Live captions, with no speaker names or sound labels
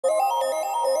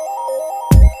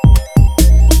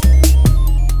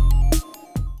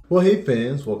Well, hey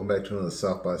fans, welcome back to another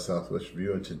South by Southwest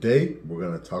review, and today we're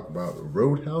going to talk about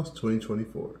Roadhouse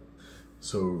 2024.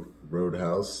 So,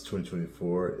 Roadhouse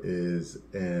 2024 is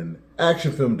an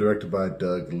action film directed by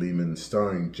Doug Liman,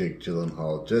 starring Jake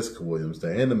Gyllenhaal, Jessica Williams,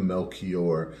 Daniela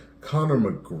Melchior, Conor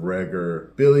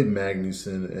McGregor, Billy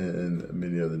Magnussen, and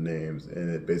many other names. And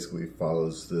it basically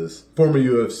follows this former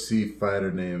UFC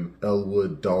fighter named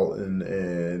Elwood Dalton,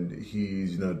 and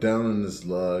he's, down on his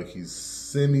luck. He's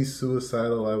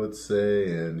semi-suicidal, I would say,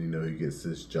 and, he gets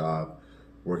this job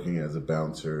working as a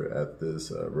bouncer at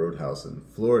this roadhouse in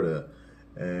Florida.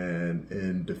 And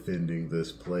in defending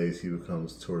this place, he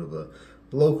becomes sort of a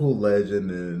local legend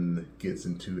and gets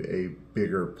into a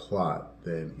bigger plot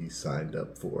than he signed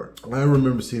up for. I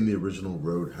remember seeing the original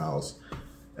Roadhouse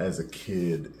as a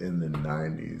kid in the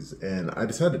 90s, and I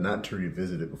decided not to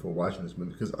revisit it before watching this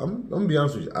movie because I'm gonna be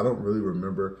honest with you, I don't really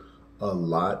remember a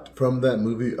lot from that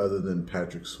movie other than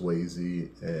Patrick Swayze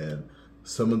and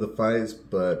some of the fights,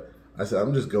 but I said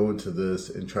I'm just going to this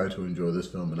and try to enjoy this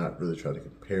film and not really try to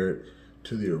compare it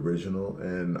to the original,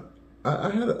 and I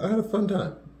had a fun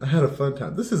time. I had a fun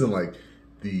time. This isn't like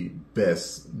the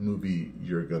best movie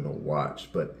you're gonna watch,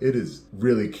 but it is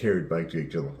really carried by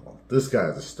Jake Gyllenhaal. This guy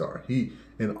is a star. He,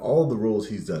 in all the roles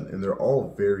he's done, and they're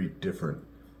all very different,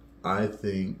 I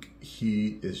think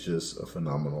he is just a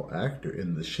phenomenal actor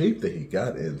in the shape that he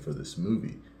got in for this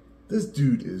movie. This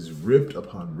dude is ripped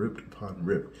upon ripped upon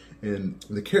ripped, and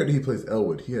the character he plays,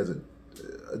 Elwood, he has a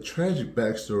tragic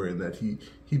backstory in that he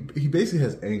basically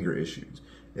has anger issues.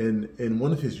 And in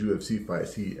one of his UFC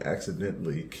fights, he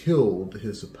accidentally killed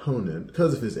his opponent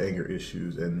because of his anger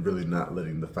issues and really not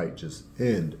letting the fight just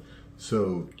end.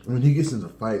 So when he gets into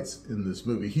fights in this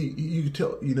movie, you can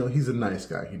tell, he's a nice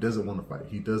guy. He doesn't want to fight.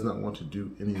 He does not want to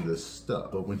do any of this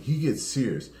stuff. But when he gets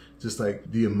serious, just like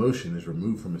the emotion is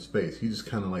removed from his face, he just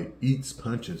kind of like eats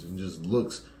punches and just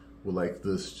looks with like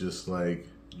this, just like,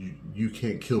 you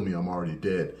can't kill me, I'm already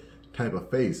dead type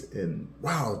of face. And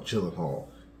wow, Gyllenhaal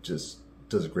just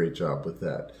does a great job with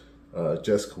that.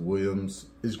 Jessica Williams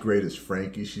is great as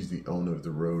Frankie. She's the owner of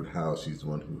the Roadhouse. She's the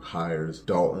one who hires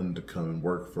Dalton to come and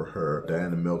work for her.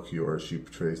 Daniela Melchior, she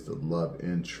portrays the love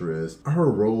interest.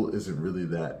 Her role isn't really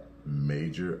that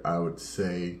major, I would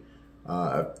say.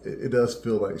 It does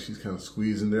feel like she's kind of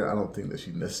squeezed in there. I don't think that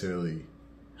she necessarily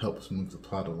helps move the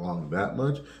plot along that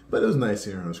much, but it was nice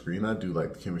seeing her on screen. I do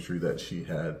like the chemistry that she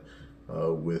had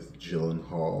with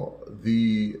Gyllenhaal.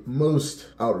 The most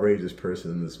outrageous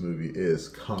person in this movie is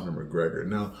Conor McGregor.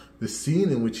 Now, the scene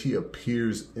in which he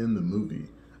appears in the movie,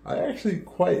 I actually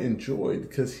quite enjoyed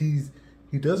because he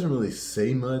doesn't really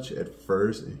say much at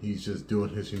first, and he's just doing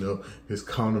his, his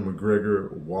Conor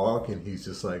McGregor walk, and he's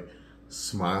just like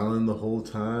smiling the whole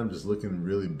time, just looking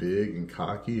really big and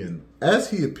cocky. And as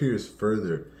he appears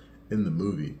further in the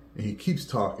movie, and he keeps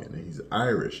talking, and he's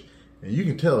Irish, and you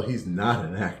can tell he's not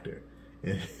an actor,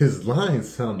 and his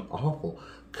lines sound awful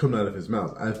coming out of his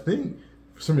mouth. I think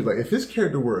for some reason, like, if his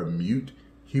character were a mute,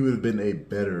 he would have been a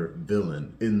better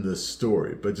villain in the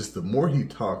story. But just the more he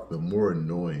talked, the more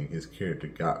annoying his character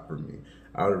got for me.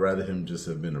 I would rather him just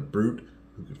have been a brute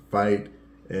who could fight,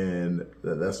 and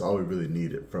that's all we really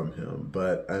needed from him.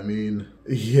 But I mean,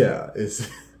 yeah,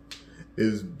 it's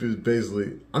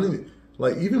basically, I mean,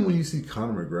 like, even when you see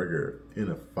Conor McGregor in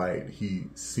a fight, he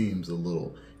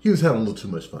was having a little too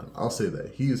much fun. I'll say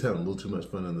that. He was having a little too much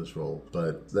fun in this role,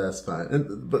 but that's fine.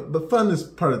 But fun is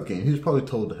part of the game. He was probably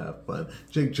told to have fun.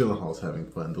 Jake Gyllenhaal's having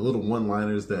fun. The little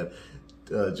one-liners that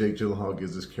Jake Gyllenhaal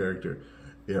gives his character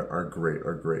are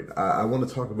great. I want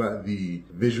to talk about the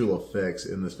visual effects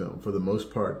in this film. For the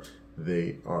most part,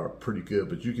 they are pretty good,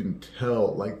 but you can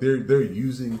tell, like, they're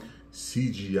using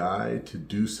CGI to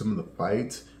do some of the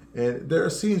fights. And there are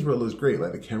scenes where it looks great,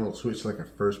 like the camera will switch to like a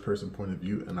first-person point of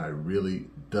view, and I really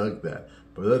dug that.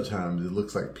 But other times, it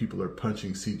looks like people are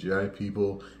punching CGI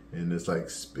people, and it's like,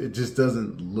 it just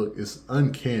doesn't look, it's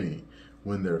uncanny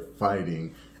when they're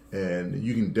fighting. And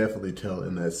you can definitely tell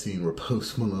in that scene where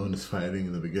Post Malone is fighting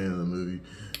in the beginning of the movie,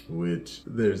 which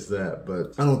there's that.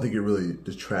 But I don't think it really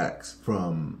detracts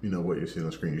from, what you're seeing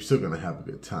on screen. You're still going to have a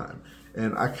good time.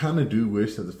 And I kind of do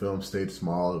wish that the film stayed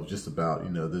small. It was just about,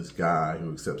 this guy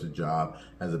who accepts a job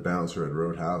as a bouncer at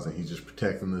Roadhouse, and he's just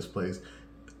protecting this place.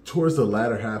 Towards the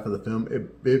latter half of the film,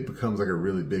 it becomes like a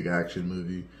really big action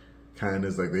movie. Kind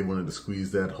of like they wanted to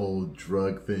squeeze that whole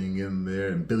drug thing in there.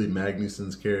 And Billy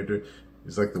Magnussen's character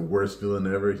is like the worst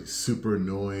villain ever. He's super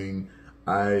annoying.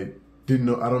 I don't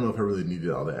know if I really needed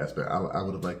all that aspect. I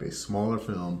would have liked a smaller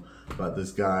film about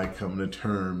this guy coming to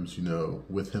terms,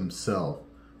 with himself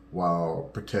while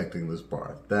protecting this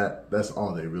bar. That's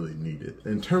all they really needed.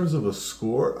 In terms of a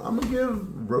score, I'm gonna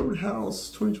give Roadhouse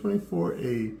 2024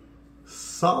 a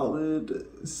solid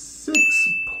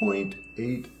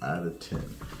 6.8 out of 10.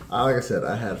 Like I said,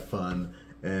 I had fun,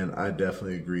 and I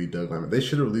definitely agree, Doug Liman. They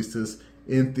should have released this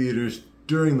in theaters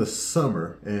during the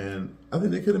summer, and I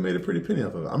think they could have made a pretty penny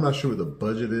off of it. I'm not sure what the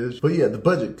budget is, but yeah, the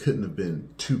budget couldn't have been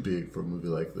too big for a movie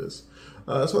like this.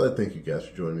 So I thank you guys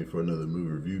for joining me for another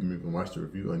movie review. You can watch the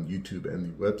review on YouTube and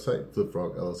the website,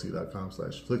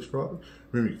 flipfrogllc.com/flixfrog.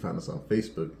 Remember, you can find us on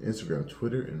Facebook, Instagram,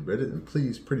 Twitter, and Reddit. And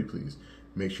please, pretty please,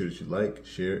 make sure that you like,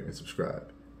 share, and subscribe.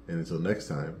 And until next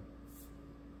time,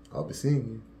 I'll be seeing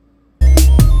you.